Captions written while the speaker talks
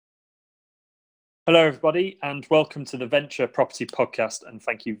Hello, everybody, and welcome to the Venture Property Podcast, and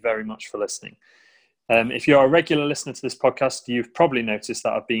thank you very much for listening. If you're a regular listener to this podcast, you've probably noticed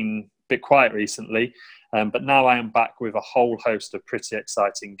that I've been a bit quiet recently, but now I am back with a whole host of pretty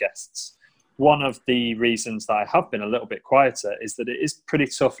exciting guests. One of the reasons that I have been a little bit quieter is that it is pretty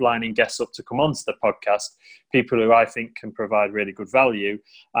tough lining guests up to come onto the podcast, people who I think can provide really good value,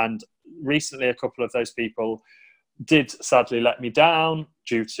 and recently a couple of those people did sadly let me down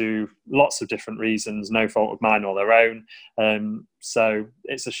due to lots of different reasons, no fault of mine or their own. So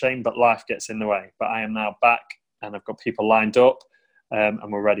it's a shame, but life gets in the way. But I am now back and I've got people lined up and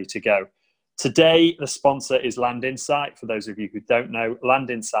we're ready to go. Today, the sponsor is Land Insight. For those of you who don't know, Land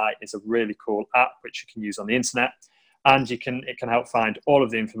Insight is a really cool app which you can use on the internet, and it can help find all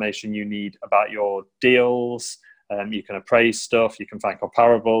of the information you need about your deals. You can appraise stuff, you can find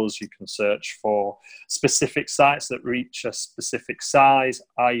comparables, you can search for specific sites that reach a specific size.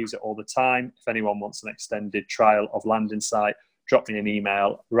 I use it all the time. If anyone wants an extended trial of Land Insight, drop me an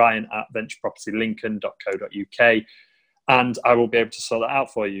email, ryan@venturepropertylincoln.co.uk, and I will be able to sort that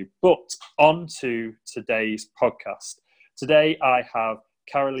out for you. But on to today's podcast. Today I have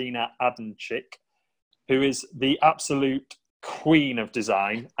Karolina Adanczyk, who is the absolute queen of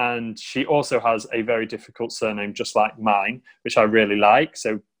design, and she also has a very difficult surname just like mine, which I really like.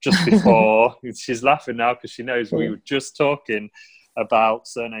 So just before she's laughing now because she knows we were just talking about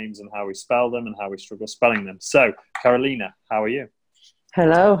surnames and how we spell them and how we struggle spelling them. So Karolina, how are you?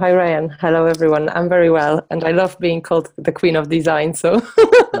 Hello, hi Ryan. Hello everyone. I'm very well, and I love being called the queen of design. So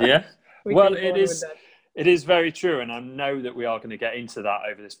yeah, well, it is very true, and I know that we are going to get into that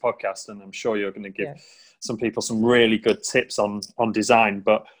over this podcast, and I'm sure you're going to give some people some really good tips on design.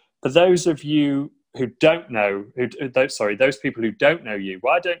 But for those of you who don't know, those people who don't know you,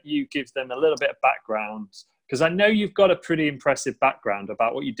 why don't you give them a little bit of background? Because I know you've got a pretty impressive background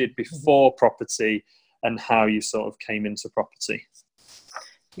about what you did before property and how you sort of came into property.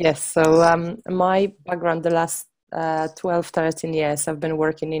 Yes, so my background, the last 12, 13 years, I've been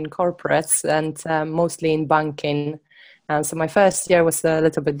working in corporates and mostly in banking. So my first year was a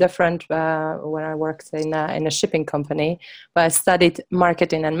little bit different when I worked in a shipping company, but I studied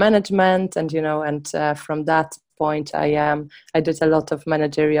marketing and management, and from that point I did a lot of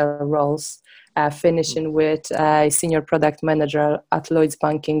managerial roles, finishing with a senior product manager at Lloyds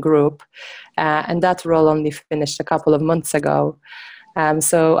Banking Group, and that role only finished a couple of months ago.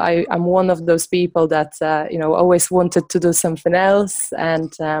 So I'm one of those people that always wanted to do something else,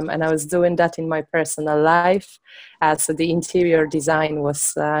 and I was doing that in my personal life. So the interior design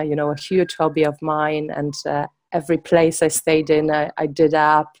was a huge hobby of mine, and every place I stayed in, I did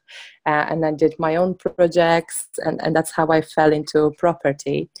up, and I did my own projects, and that's how I fell into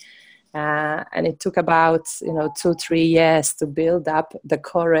property. And it took about 2-3 years to build up the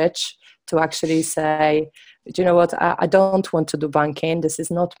courage to actually say, do you know what, I don't want to do banking. This is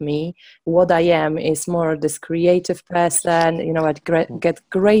not me. What I am is more this creative person. I get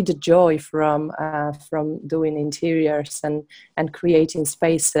great joy from doing interiors and creating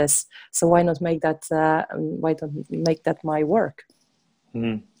spaces. So why not make that? Why don't make that my work?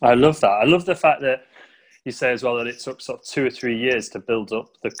 I love that. I love the fact that you say as well that it took sort of 2 or 3 years to build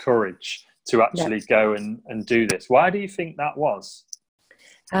up the courage to actually go and do this. Why do you think that was?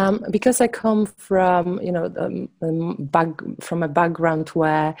 Because I come from, from a background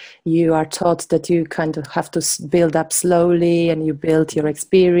where you are taught that you kind of have to build up slowly, and you build your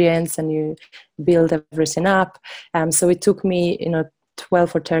experience and you build everything up. So it took me,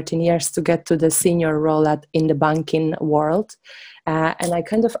 12 or 13 years to get to the senior role in the banking world. And I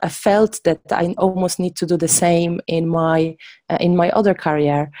felt that I almost need to do the same in my other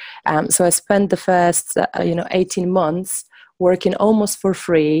career. So I spent the first, 18 months working almost for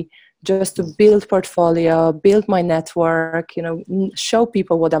free, just to build portfolio, build my network, show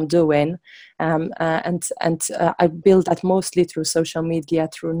people what I'm doing. And I built that mostly through social media,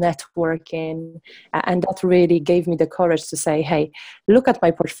 through networking. And that really gave me the courage to say, hey, look at my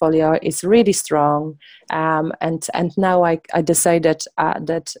portfolio, it's really strong. And now I decided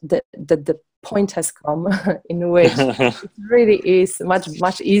that the point has come in which it really is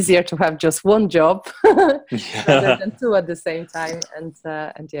much easier to have just one job rather than two at the same time, and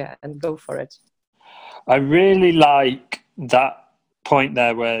go for it. I really like that point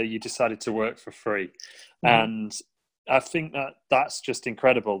there where you decided to work for free. And I think that that's just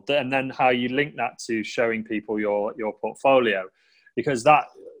incredible. And then how you link that to showing people your portfolio, because that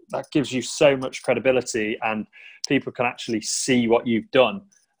gives you so much credibility and people can actually see what you've done.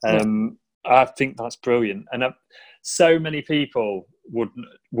 I think that's brilliant, and so many people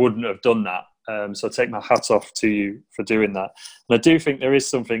wouldn't have done that. So I take my hat off to you for doing that. And I do think there is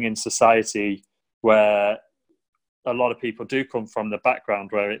something in society where a lot of people do come from the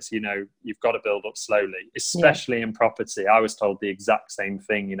background where it's, you've got to build up slowly, especially in property. I was told the exact same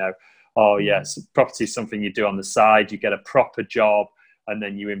thing, oh yes, property is something you do on the side, you get a proper job, and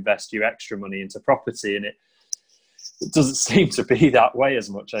then you invest your extra money into property. And it doesn't seem to be that way as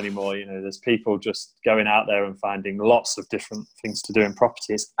much anymore. There's people just going out there and finding lots of different things to do in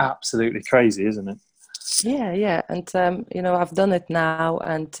property. It's absolutely crazy, isn't it? Yeah. And, I've done it now,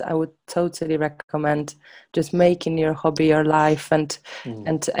 and I would totally recommend just making your hobby your life. And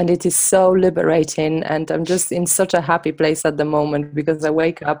it is so liberating. And I'm just in such a happy place at the moment because I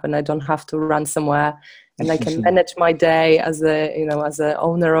wake up and I don't have to run somewhere, and I can manage my day as a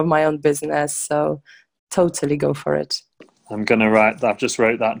owner of my own business. So totally go for it. I've just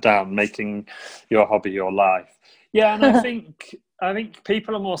wrote that down, making your hobby your life. Yeah. And I think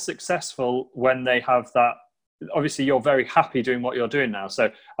people are more successful when they have that. Obviously, you're very happy doing what you're doing now.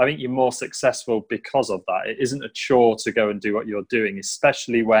 So I think you're more successful because of that. It isn't a chore to go and do what you're doing,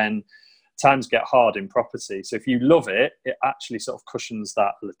 especially when times get hard in property. So if you love it, it actually sort of cushions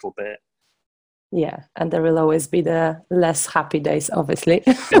that a little bit. Yeah, and there will always be the less happy days, obviously,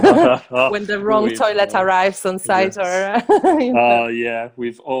 when the wrong toilet arrives on site. Yes. Oh, yeah,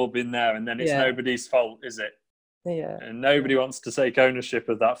 we've all been there, and then it's nobody's fault, is it? Yeah. And nobody wants to take ownership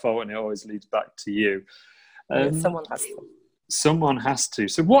of that fault, and it always leads back to you. Someone has to. Someone has to.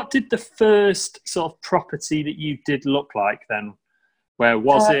 So what did the first sort of property that you did look like then? Where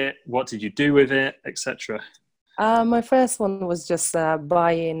was it? What did you do with it, etc.? My first one was just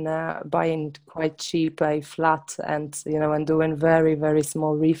buying quite cheap a flat, and doing very, very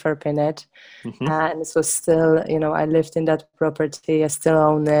small refurb in it. And it was still, I lived in that property, I still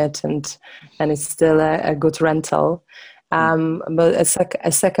own it, and it's still a good rental. But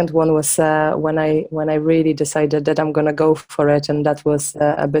a second one was when I really decided that I'm gonna go for it, and that was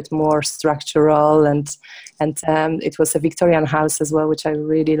a bit more structural, and it was a Victorian house as well, which I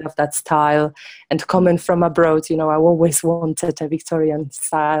really love that style. And coming from abroad, I always wanted a Victorian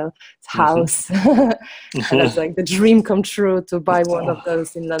style house, and it's like the dream come true to buy one of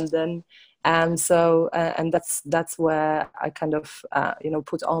those in London. And that's where I kind of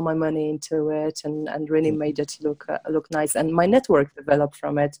put all my money into it, and really made it look nice. And my network developed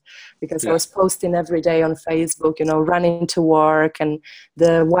from it, because I was posting every day on Facebook, running to work, and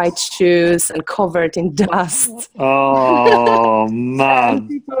the white shoes and covered in dust. Oh man! And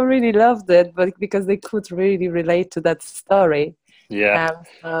people really loved it, but because they could really relate to that story. Yeah.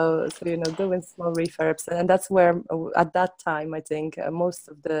 So doing small refurbs, and that's where at that time I think most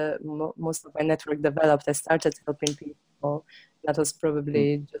of my network developed. I started helping people. That was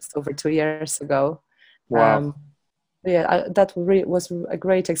probably just over 2 years ago. Wow. That was a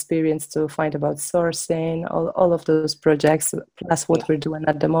great experience to find about sourcing all of those projects, plus what we're doing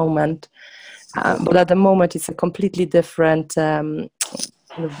at the moment. But at the moment, it's a completely different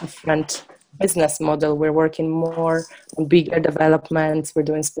business model. We're working more on bigger developments. We're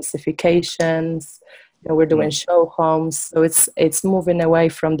doing specifications. We're doing show homes. So it's moving away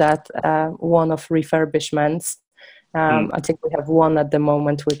from that one-off refurbishments. I think we have one at the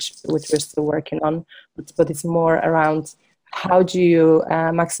moment, which we're still working on, but it's more around how do you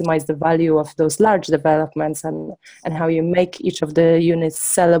maximize the value of those large developments, and how you make each of the units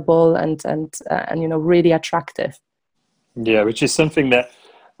sellable and really attractive. Yeah, which is something that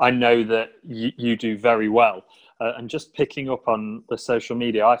I know that you do very well. And just picking up on the social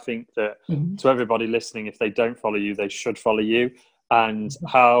media, I think that to everybody listening, if they don't follow you, they should follow you. And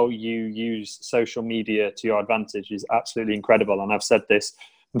how you use social media to your advantage is absolutely incredible. And I've said this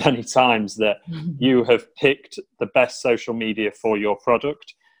many times, that you have picked the best social media for your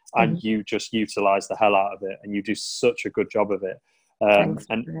product, and you just utilize the hell out of it, and you do such a good job of it. Thanks,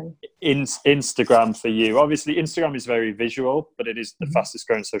 and Instagram for you, obviously Instagram is very visual, but it is the fastest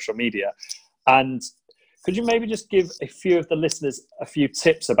growing social media. And could you maybe just give a few of the listeners a few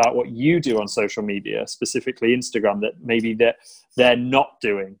tips about what you do on social media, specifically Instagram, that maybe they're not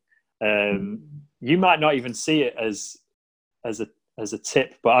doing? You might not even see it as a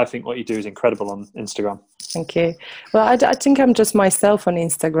tip, but I think what you do is incredible on Instagram. Thank you. Well, I think I'm just myself on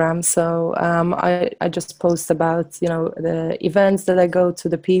Instagram. So I just post about, the events that I go to,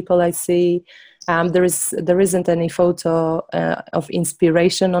 the people I see. There isn't any photo of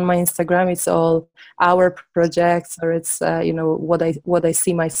inspiration on my Instagram. It's all our projects, or it's what I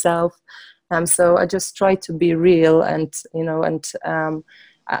see myself. So I just try to be real, and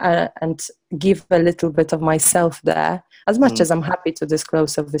and give a little bit of myself there. As much as I'm happy to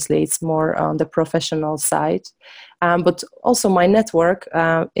disclose, obviously, it's more on the professional side. But also my network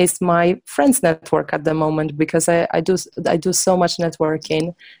is my friends' network at the moment, because I do so much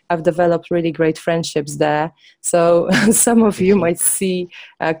networking. I've developed really great friendships there. So some of you might see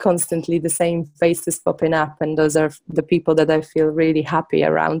constantly the same faces popping up, and those are the people that I feel really happy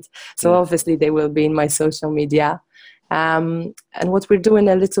around. So obviously they will be in my social media. And what we're doing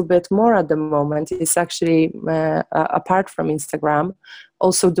a little bit more at the moment is actually, apart from Instagram,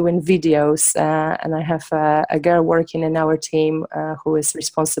 also doing videos. And I have a girl working in our team who is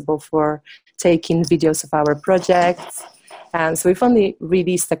responsible for taking videos of our projects. And so we've only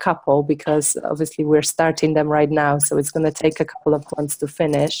released a couple, because obviously we're starting them right now. So it's going to take a couple of months to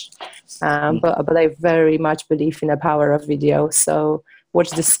finish. But I very much believe in the power of video. So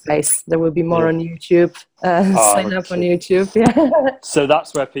watch this space. There will be more on YouTube. Sign up on YouTube. Yeah. So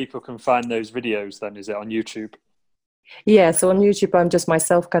that's where people can find those videos then, is it on YouTube? Yeah, so on YouTube, I'm just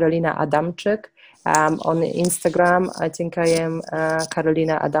myself, Karolina Adamczyk. On Instagram, I think I am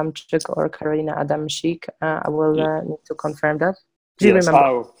Karolina Adamczyk or Karolina Adamsik. I will need to confirm that. Do you remember?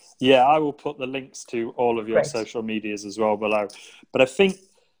 I will put the links to all of your social medias as well below. But I think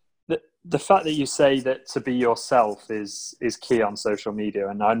that the fact that you say that to be yourself is key on social media,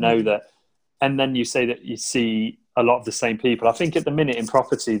 and I know that. And then you say that you see a lot of the same people. I think at the minute in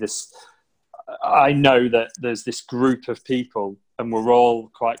property, I know that there's this group of people, and we're all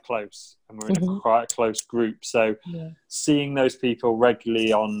quite close, and we're in a quite close group. So seeing those people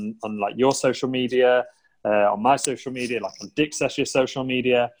regularly on like your social media, on my social media, like on Dixeshire social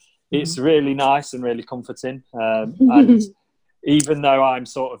media, it's really nice and really comforting. And even though I'm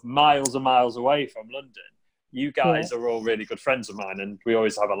sort of miles and miles away from London, you guys are all really good friends of mine, and we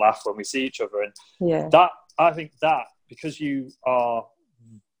always have a laugh when we see each other. And that, I think that, because you are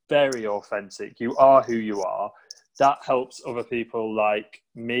very authentic, you are who you are, that helps other people like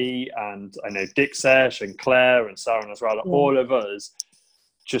me, and I know Dixesh and Claire and Sarah as well, all of us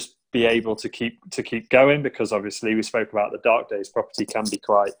just be able to keep going, because obviously we spoke about the dark days. Property can be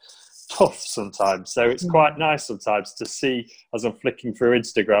quite tough sometimes, so it's quite nice sometimes to see, as I'm flicking through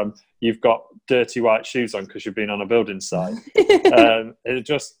Instagram, you've got dirty white shoes on because you've been on a building site. It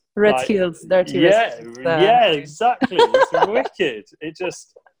just red heels, dirty. Yeah, exactly. It's wicked. It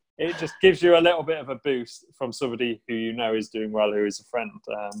just gives you a little bit of a boost from somebody who you know is doing well, who is a friend,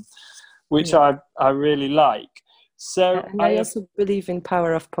 which I really like. So and I also believe in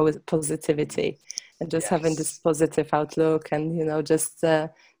power of positivity, and just having this positive outlook, and just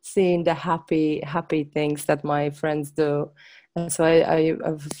seeing the happy things that my friends do. And so I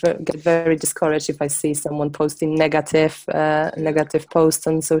get very discouraged if I see someone posting negative posts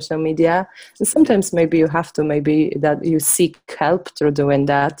on social media. And sometimes maybe you have to, maybe that you seek help through doing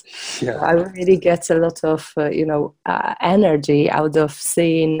that. I really get a lot of energy out of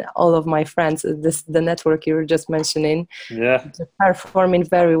seeing all of my friends, the network you were just mentioning, performing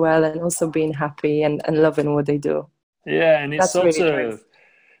very well, and also being happy and loving what they do. And it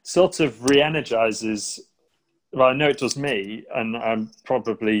sort of re-energizes. Well, I know it does me, and I'm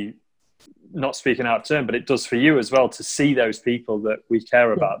probably not speaking out of turn, but it does for you as well, to see those people that we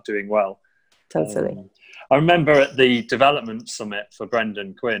care about doing well. Totally. I remember at the development summit for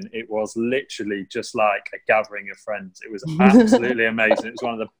Brendan Quinn, it was literally just like a gathering of friends. It was absolutely amazing. It was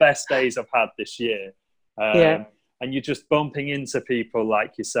one of the best days I've had this year. And you're just bumping into people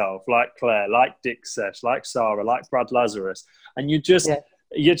like yourself, like Claire, like Dixesh, like Sarah, like Brad Lazarus, and you're just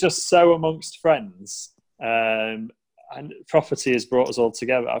so amongst friends. And property has brought us all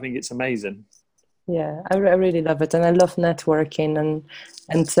together. I think it's amazing. Yeah, I really love it, and I love networking.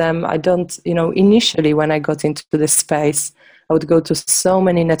 And I don't, initially when I got into this space, I would go to so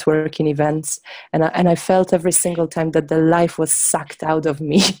many networking events, and I felt every single time that the life was sucked out of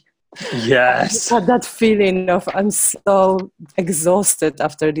me. Yes. I had that feeling of I'm so exhausted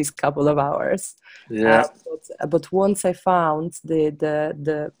after these couple of hours. But once I found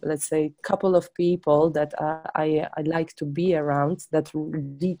the let's say couple of people that I like to be around, that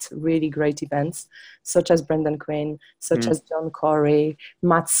lead really great events, such as Brendan Quinn, such as John Corey,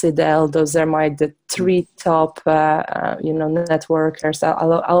 Matt Siddell. Those are the three top networkers.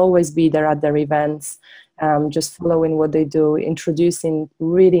 I'll always be there at their events. Just following what they do, introducing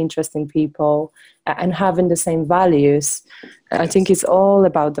really interesting people, and having the same values. I think it's all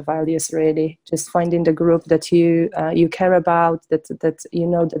about the values, really. Just finding the group that you care about, that you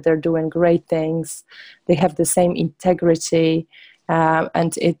know that they're doing great things, they have the same integrity,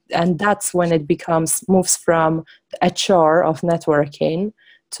 and that's when it moves from a chore of networking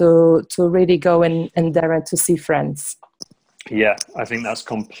to really go in there and to see friends. Yeah, I think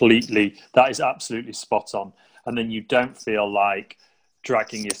that is absolutely spot on. And then you don't feel like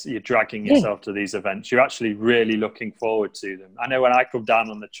you're dragging Yeah. yourself to these events. You're actually really looking forward to them. I know when I come down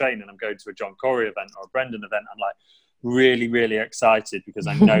on the train and I'm going to a John Corey event or a Brendan event, I'm like really, really excited because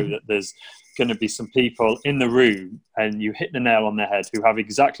I know that there's going to be some people in the room, and you hit the nail on the head, who have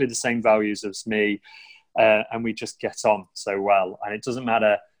exactly the same values as me, and we just get on so well. And it doesn't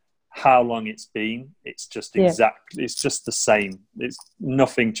matter how long it's been, Yeah. it's just the same. It's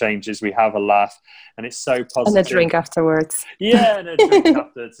nothing changes. We have a laugh, and it's so And a positive. drink afterwards. Yeah, and a drink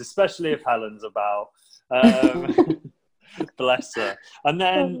afterwards, especially if Helen's about. Bless her. And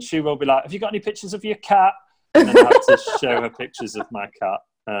then she will be like, have you got any pictures of your cat? And then I have to show her pictures of my cat.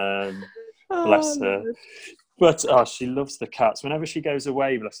 Bless her. Oh, But she loves the cats. Whenever she goes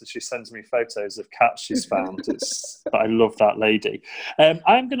away, bless her, she sends me photos of cats she's found. I love that lady.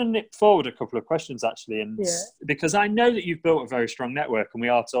 I'm going to nip forward a couple of questions, actually, and yeah. because I know that you've built a very strong network, and we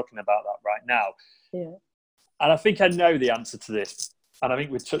are talking about that right now. Yeah. And I think I know the answer to this, and I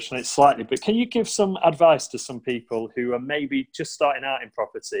think we've touched on it slightly. But can you give some advice to some people who are maybe just starting out in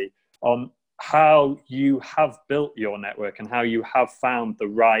property on how you have built your network and how you have found the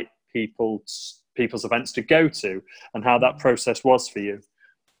right people's events to go to, and how that process was for you?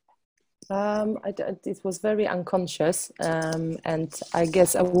 It was very unconscious, and I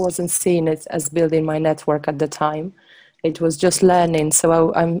guess I wasn't seeing it as building my network at the time. It was just learning.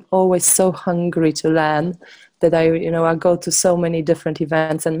 So I'm always so hungry to learn that I go to so many different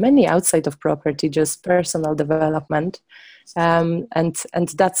events and many outside of property, just personal development. And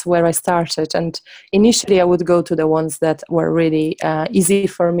that's where I started. And initially, I would go to the ones that were really easy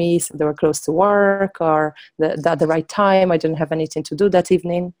for me, so they were close to work or at the right time. I didn't have anything to do that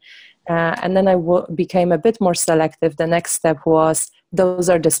evening. And then became a bit more selective. The next step was those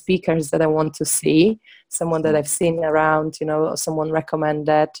are the speakers that I want to see, someone that I've seen around, someone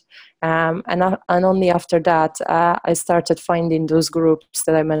recommended. And only after that, I started finding those groups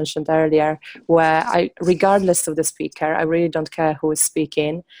that I mentioned earlier, where regardless of the speaker, I really don't care who is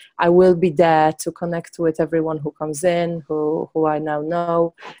speaking. I will be there to connect with everyone who comes in, who I now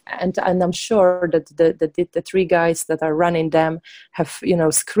know. And I'm sure that the three guys that are running them have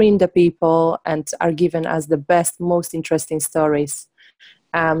screened the people and are given us the best, most interesting stories.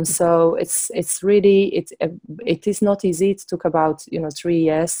 So it's really it is not easy. It took about 3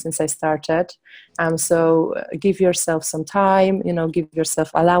 years since I started. So give yourself some time, give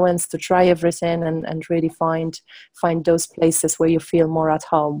yourself allowance to try everything and really find those places where you feel more at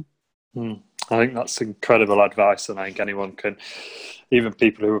home. I think that's incredible advice, and I think anyone can, even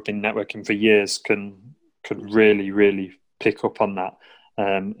people who have been networking for years, can really, really pick up on that,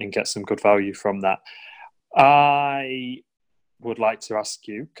 and get some good value from that. I would like to ask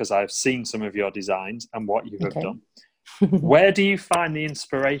you, because I've seen some of your designs and what you have Okay. done, where do you find the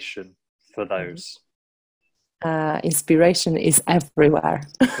inspiration for those? Inspiration is everywhere.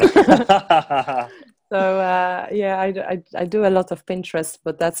 So yeah, I do a lot of Pinterest,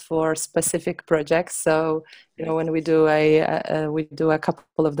 but that's for specific projects. So when we do a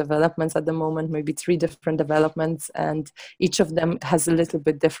couple of developments at the moment, maybe 3 different developments, and each of them has a little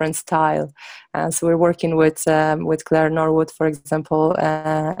bit different style. So we're working with Claire Norwood, for example,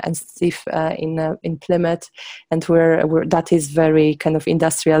 and Steve in Plymouth, and that is very kind of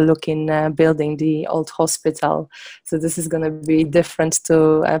industrial looking building, the old hospital. So this is going to be different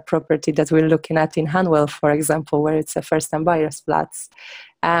to a property that we're looking at in Hanwell, for example, where it's a first-time buyer's flats.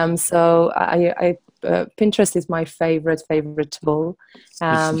 So Pinterest is my favorite tool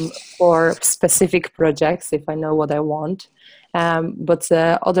for specific projects if I know what I want. But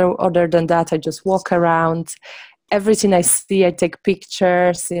other than that, I just walk around. Everything I see, I take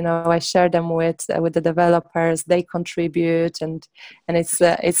pictures. I share them with the developers. They contribute, and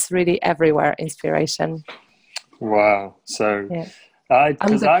it's really everywhere inspiration. Wow. So Yeah. I'm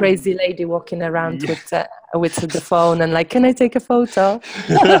because the crazy lady walking around with the phone and like, can I take a photo?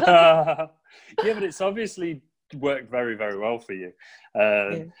 yeah, but it's obviously worked very, very well for you.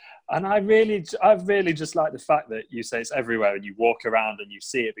 Yeah. And I really just like the fact that you say it's everywhere and you walk around and you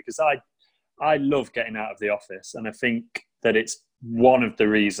see it, because I love getting out of the office, and I think that it's one of the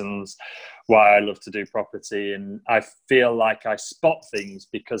reasons why I love to do property. And I feel like I spot things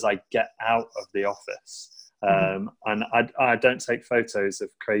because I get out of the office. And I don't take photos of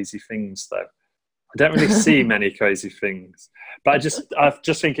crazy things, though. I don't really see many crazy things, but I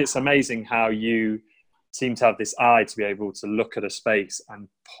just think it's amazing how you seem to have this eye to be able to look at a space and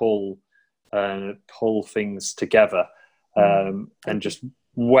pull things together, and just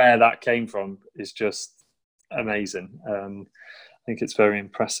where that came from is just amazing. I think it's very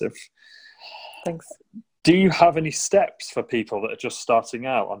impressive. Thanks. Do you have any steps for people that are just starting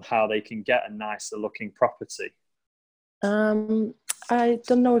out on how they can get a nicer looking property? Um, I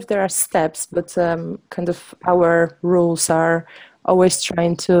don't know if there are steps, but kind of our rules are always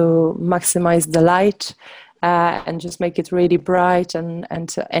trying to maximize the light and just make it really bright and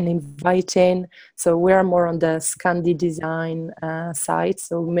inviting. So we're more on the Scandi design side,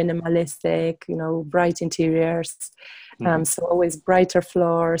 so minimalistic, bright interiors. Hmm. So always brighter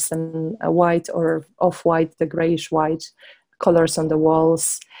floors and a white or off-white, the grayish white colors on the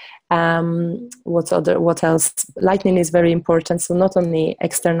walls. What else? Lighting is very important. So not only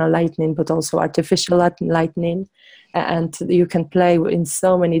external lighting, but also artificial lighting. And you can play in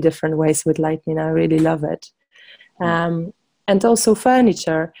so many different ways with lighting. I really love it. Um, and also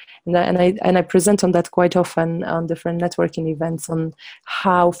furniture. And I present on that quite often on different networking events on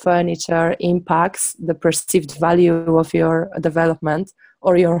how furniture impacts the perceived value of your development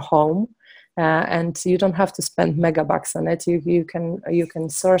or your home. And you don't have to spend mega bucks on it. You can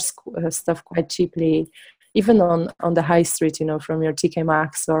source stuff quite cheaply, even on the high street. From your TK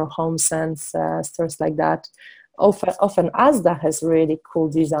Maxx or HomeSense stores like that. Often Asda has really cool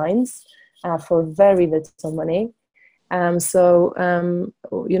designs for very little money.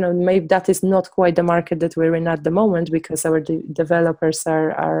 Maybe that is not quite the market that we're in at the moment because our developers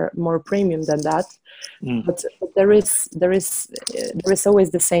are more premium than that. Mm. But there is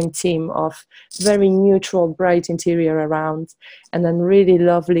always the same team of very neutral, bright interior around, and then really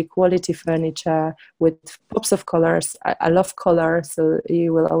lovely quality furniture with pops of colors. I love color, so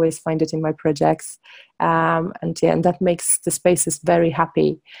you will always find it in my projects, and that makes the spaces very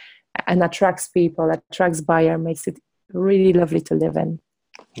happy and attracts people, attracts buyer, makes it really lovely to live in.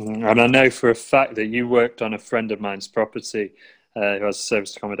 And I know for a fact that you worked on a friend of mine's property who has a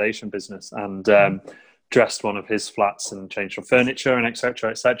service accommodation business and dressed one of his flats and changed some furniture and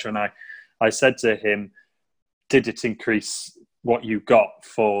etc. etc. And I said to him, did it increase what you got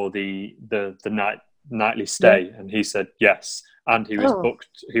for the nightly stay? Yeah. And he said yes, and he was Oh, booked.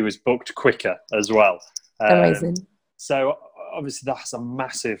 He was booked quicker as well. amazing. So obviously that's a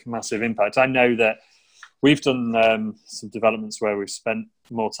massive impact. I know that we've done some developments where we've spent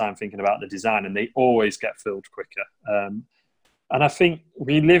more time thinking about the design, and they always get filled quicker. And I think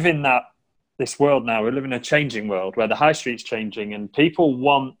we live in this world now. We live in a changing world where the high street's changing, and people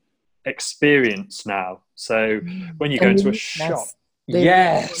want experience now. So when you go And into a shop, uniqueness. They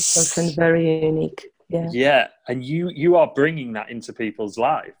really want something yes, very unique. Yeah. yeah, and you are bringing that into people's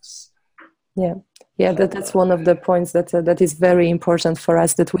lives. Yeah, yeah, that's one of the points that is very important for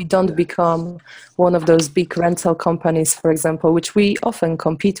us, that we don't become one of those big rental companies, for example, which we often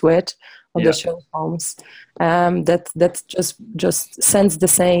compete with on the Yeah. show homes. That just sends the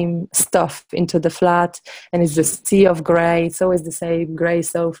same stuff into the flat, and it's the sea of grey. It's always the same grey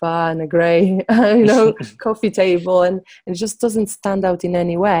sofa and a grey, coffee table, and it just doesn't stand out in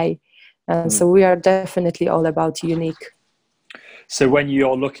any way. And so we are definitely all about unique. So when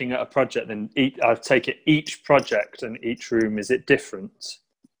you're looking at a project, then I take it each project and each room, is it different?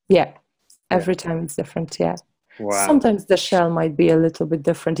 Yeah, Yeah. every time it's different. Yeah. Wow. Sometimes the shell might be a little bit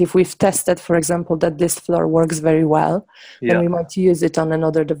different. If we've tested, for example, that this floor works very well, then Yeah. we might use it on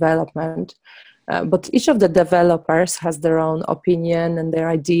another development. But each of the developers has their own opinion and their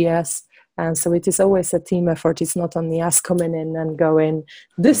ideas. And so it is always a team effort. It's not only us coming in and going,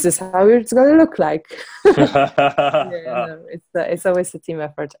 this is how it's going to look like. Yeah, no, it's always a team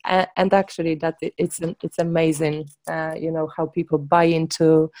effort. And actually, it's amazing, how people buy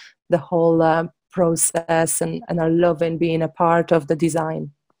into the whole process and are loving being a part of the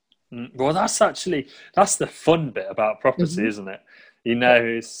design. Well, that's the fun bit about property, Mm-hmm. isn't it? Yeah,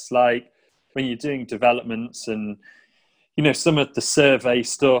 It's like when you're doing developments and some of the survey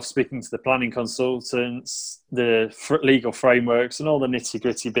stuff, speaking to the planning consultants, the legal frameworks, and all the nitty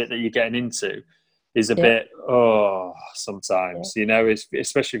gritty bit that you're getting into is a yeah, bit yeah, sometimes,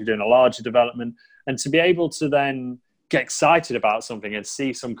 especially if you're doing a larger development, and to be able to then get excited about something and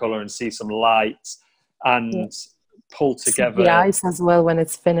see some color and see some light yeah. and pull See the together. eyes as well when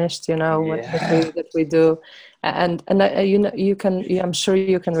it's finished, what Yeah. that we do. And you can, I'm sure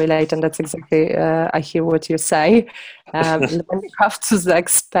you can relate, and that's exactly, I hear what you say. When you have to like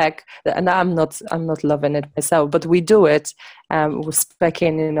spec, and I'm not loving it myself, but we do it with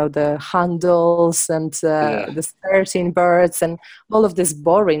specking, the handles and Yeah. the skirting birds and all of this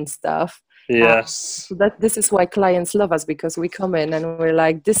boring stuff. Yes. So that this is why clients love us, because we come in and we're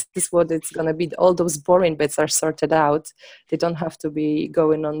like, this is what it's going to be. All those boring bits are sorted out. They don't have to be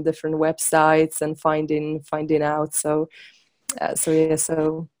going on different websites and finding out. So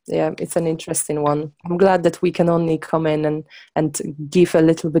It's an interesting one. I'm glad that we can only come in and give a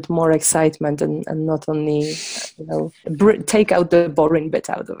little bit more excitement and not only take out the boring bit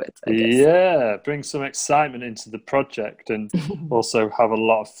out of it, I guess. Yeah, bring some excitement into the project and also have a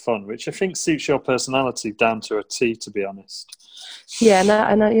lot of fun, which I think suits your personality down to a T, to be honest. Yeah,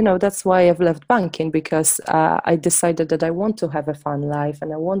 and that's why I've left banking, because I decided that I want to have a fun life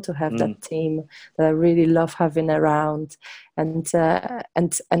and I want to have that team that I really love having around, and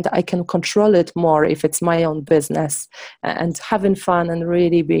I can control it more if it's my own business, and having fun and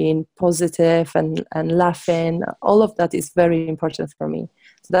really being positive and laughing. All of that is very important for me.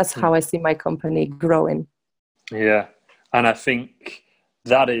 So that's how I see my company growing. Yeah, and I think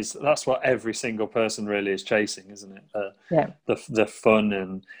that's what every single person really is chasing, isn't it? The fun,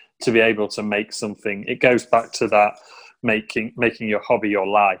 and to be able to make something. It goes back to that making your hobby your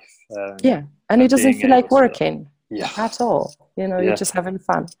life. And it doesn't feel like working at all. You're just having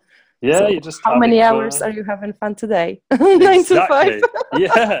fun. Yeah, so you're just how many hours fun. are you having fun today? Exactly. 9 to 5.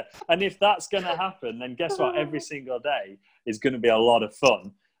 Yeah, and if that's going to happen, then guess what? Every single day is going to be a lot of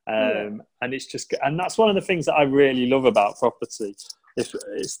fun. And that's one of the things that I really love about property. It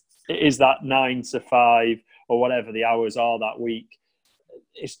is that 9 to 5 or whatever the hours are that week.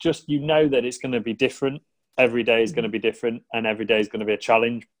 It's just, that it's going to be different. Every day is going to be different, and every day is going to be a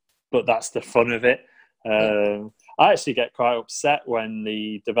challenge. But that's the fun of it. I actually get quite upset when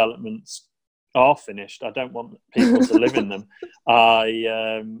the developments are finished. I don't want people to live in them.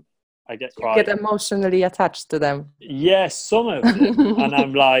 I get emotionally attached to them. Yes, some of them. And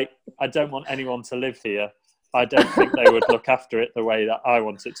I'm like, I don't want anyone to live here. I don't think they would look after it the way that I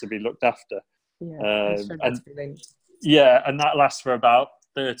want it to be looked after. And that lasts for about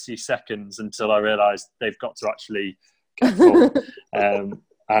 30 seconds until I realise they've got to actually get full.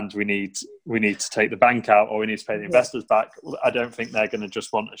 And we need to take the bank out, or we need to pay the investors back. I don't think they're going to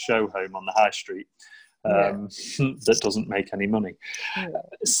just want a show home on the high street that doesn't make any money.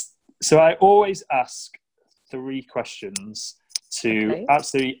 So I always ask 3 questions to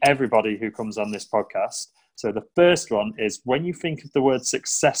absolutely everybody who comes on this podcast. So the first one is, when you think of the word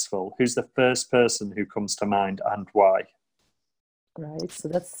successful, who's the first person who comes to mind and why? Right, so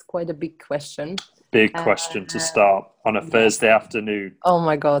that's quite a big question. Big question to start on a Thursday afternoon. Oh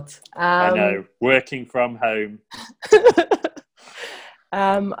my God. I know, working from home.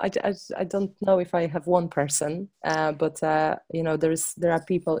 I don't know if I have one person, but there are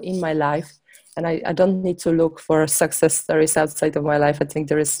people in my life, and I don't need to look for success stories outside of my life. I think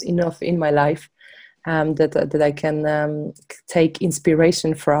there is enough in my life that I can take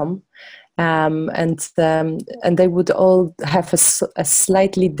inspiration from. And they would all have a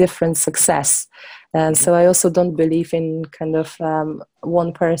slightly different success. And so I also don't believe in kind of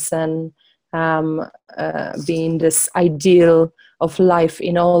one person being this ideal of life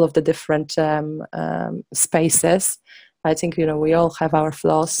in all of the different spaces. I think, we all have our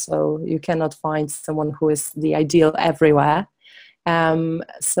flaws, so you cannot find someone who is the ideal everywhere.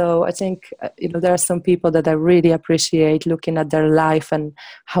 So I think, there are some people that I really appreciate looking at their life and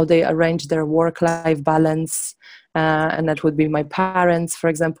how they arrange their work-life balance. And that would be my parents, for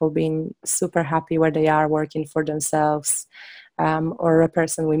example, being super happy where they are working for themselves. Or a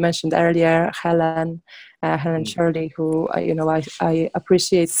person we mentioned earlier, Helen Shirley, who I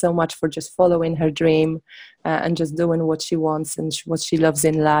appreciate so much for just following her dream and just doing what she wants and what she loves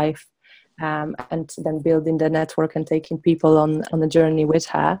in life. And then building the network and taking people on a journey with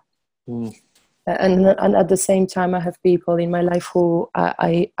her. And at the same time, I have people in my life who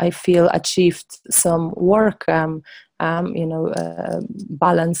I feel achieved some work,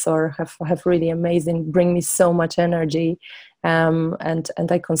 balance, or have really amazing, bring me so much energy, and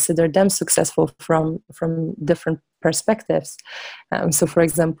I consider them successful from different perspectives. So, for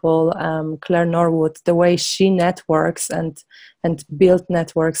example, Claire Norwood, the way she networks and build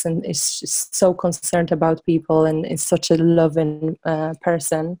networks and is so concerned about people and is such a loving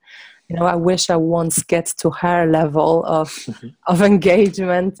person. I wish I once get to her level of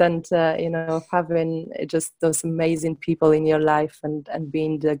engagement and of having just those amazing people in your life and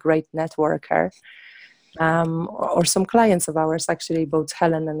being the great networker. Or some clients of ours, actually, both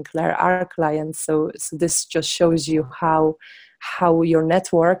Helen and Claire are clients. So this just shows you how your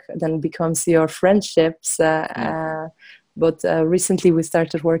network then becomes your friendships. But recently we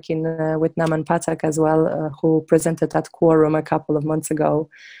started working with Naman Pathak as well, who presented at Quorum a couple of months ago.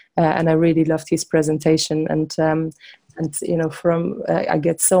 And I really loved his presentation. And I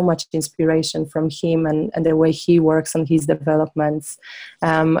get so much inspiration from him and the way he works on his developments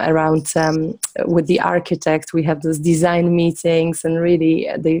around with the architect. We have those design meetings, and really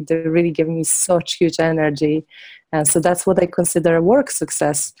they really give me such huge energy. And so that's what I consider a work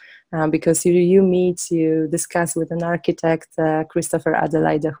success, because you discuss with an architect, Christopher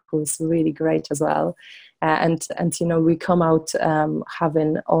Adelaide, who's really great as well. And we come out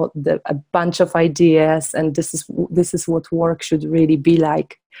having a bunch of ideas, and this is what work should really be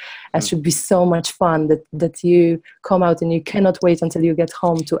like. It should be so much fun that you come out and you cannot wait until you get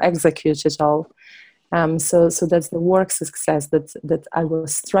home to execute it all. So that's the work success that I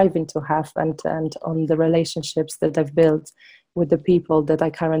was striving to have, and on the relationships that I've built with the people that I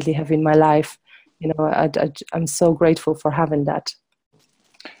currently have in my life. I'm so grateful for having that.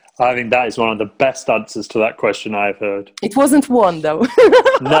 I think that is one of the best answers to that question I've heard. It wasn't one, though.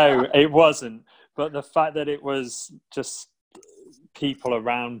 No, it wasn't. But the fact that it was just people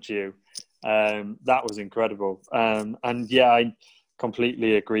around you, that was incredible. And yeah, I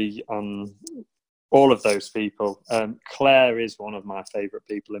completely agree on all of those people. Claire is one of my favourite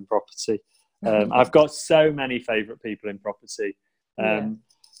people in property. I've got so many favourite people in property.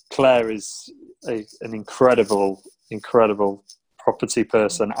 Claire is an incredible property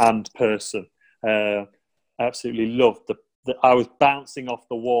person. I absolutely loved I was bouncing off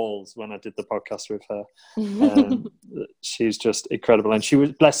the walls when I did the podcast with her. She's just incredible,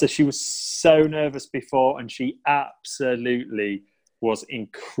 and bless her, she was so nervous before, and she absolutely was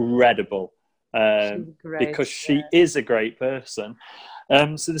incredible, because she is a great person.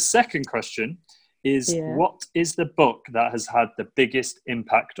 So the second question is, what is the book that has had the biggest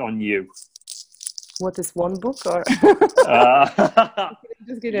impact on you? What is one book, or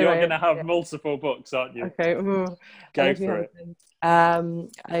you're going to have multiple books, aren't you? Okay, go for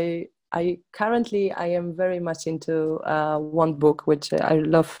it. I currently am very much into one book which I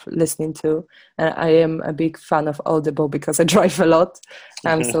love listening to. I am a big fan of Audible because I drive a lot,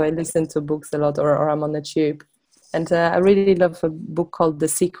 so I listen to books a lot, or I'm on the tube. And I really love a book called The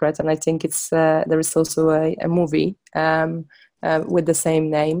Secret, and I think there is also a movie with the same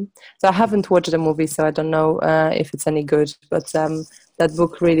name. So I haven't watched the movie, so I don't know if it's any good, but that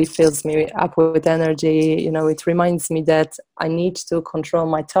book really fills me up with energy. It reminds me that I need to control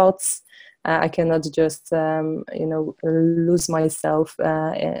my thoughts. I cannot just, lose myself.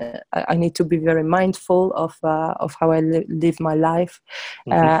 I need to be very mindful of how I live my life.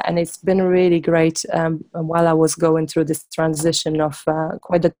 And it's been really great while I was going through this transition of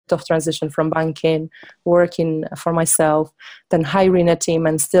quite a tough transition from banking, working for myself, then hiring a team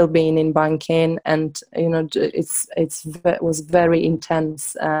and still being in banking. And, it was very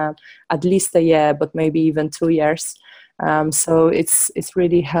intense, at least a year, but maybe even 2 years. So it's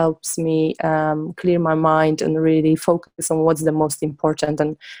really helps me clear my mind and really focus on what's the most important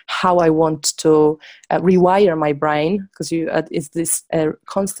and how I want to rewire my brain, because it's this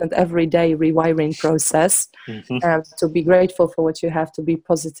constant everyday rewiring process. To be grateful for what you have, to be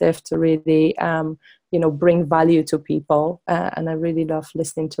positive, to really bring value to people, and I really love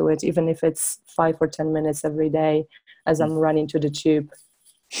listening to it, even if it's 5 or 10 minutes every day as I'm running to the tube.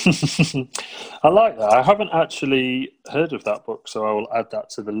 I like that. I haven't actually heard of that book, so I will add that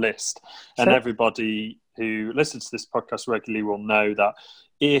to the list. Sure. And everybody who listens to this podcast regularly will know that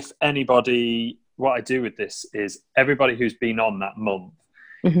what I do with this is everybody who's been on that month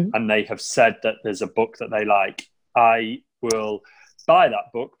and they have said that there's a book that they like, I will buy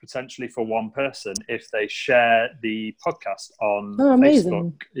that book potentially for one person if they share the podcast on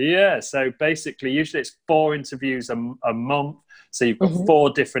Facebook. Yeah, so basically usually it's 4 interviews a month. So you've got 4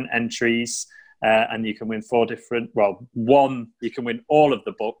 different entries, and you can win you can win all of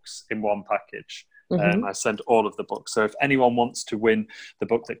the books in one package. I send all of the books. So if anyone wants to win the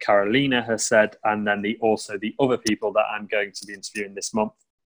book that Carolina has said, and then also the other people that I'm going to be interviewing this month,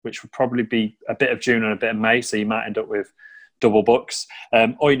 which would probably be a bit of June and a bit of May, so you might end up with double books.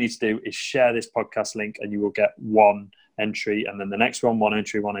 All you need to do is share this podcast link and you will get 1 entry, and then the next one, 1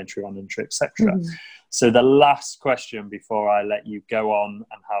 entry, 1 entry, 1 entry, etc. So the last question before I let you go on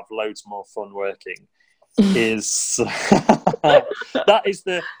and have loads more fun working is that is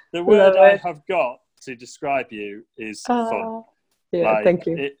the word I have got to describe you is fun. Yeah, thank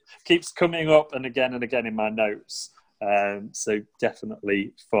you. It keeps coming up and again in my notes. So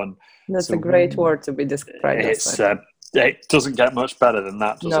definitely fun. That's a great word to be described. It doesn't get much better than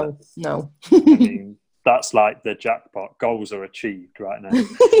that, does it? No. I mean, that's like the jackpot. Goals are achieved right now.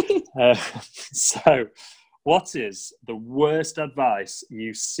 So, what is the worst advice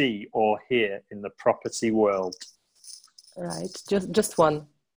you see or hear in the property world? Right, just one.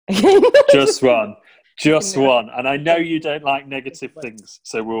 Just one. And I know you don't like negative things,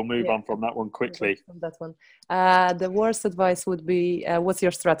 so we'll move on from that one quickly. That one. The worst advice would be, what's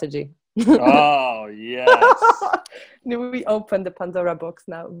your strategy? Oh, yes. We open the Pandora box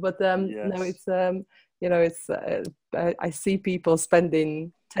now, but no, it's it's I see people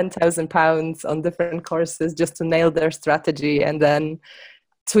spending £10,000 on different courses just to nail their strategy, and then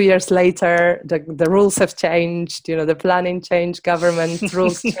 2 years later the rules have changed, the planning changed, government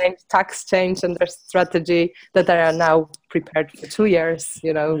rules changed, tax changed, and their strategy that they are now prepared for 2 years,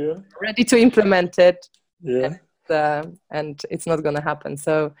 ready to implement it. And it's not going to happen.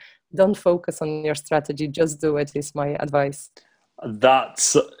 So don't focus on your strategy, just do it, is my advice.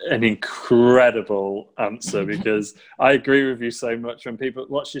 That's an incredible answer, because I agree with you so much. When people,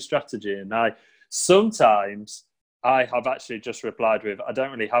 what's your strategy? And sometimes I have actually just replied with, I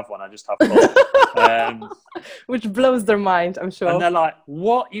don't really have one, I just have fun. Which blows their mind, I'm sure. And they're like,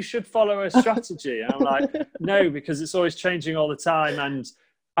 what? You should follow a strategy. And I'm like, no, because it's always changing all the time. And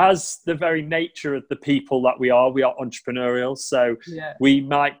as the very nature of the people that we are entrepreneurial. So we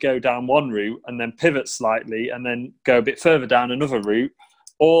might go down one route and then pivot slightly and then go a bit further down another route,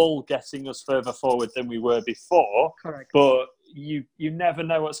 all getting us further forward than we were before. Correct. But you never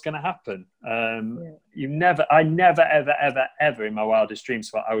know what's going to happen. I never, ever in my wildest dreams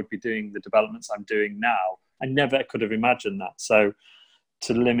thought I would be doing the developments I'm doing now. I never could have imagined that. So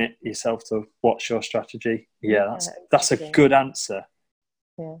to limit yourself to what's your strategy. That's a good answer.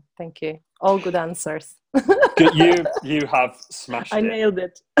 Yeah, thank you. All good answers. You have smashed it. I nailed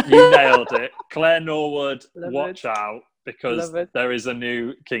it. You nailed it. Claire Norwood, watch out, because there is a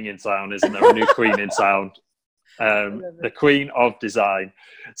new king in town, isn't there? A new queen in town. The queen of design.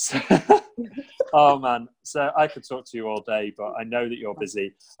 So, oh man, so I could talk to you all day, but I know that you're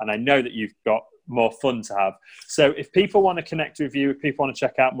busy and I know that you've got more fun to have. So if people want to connect with you, if people want to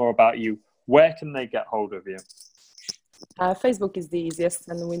check out more about you, where can they get hold of you? Facebook is the easiest,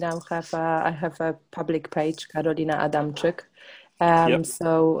 and we now have I have a public page, Karolina Adamczyk.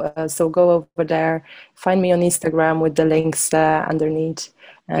 So go over there, find me on Instagram with the links underneath,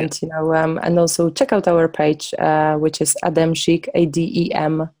 and and also check out our page, which is Ademcic,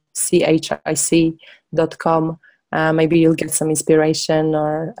 ADEMCHIC.com. Maybe you'll get some inspiration,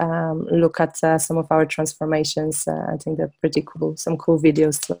 or look at some of our transformations. I think they're pretty cool, some cool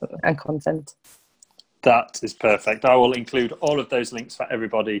videos and content. That is perfect. I will include all of those links for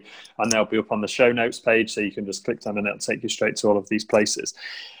everybody, and they'll be up on the show notes page, so you can just click them and it'll take you straight to all of these places.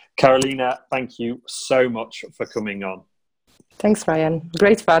 Karolina, thank you so much for coming on. Thanks, Ryan.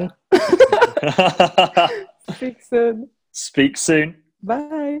 Great fun. Speak soon. Speak soon.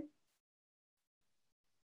 Bye.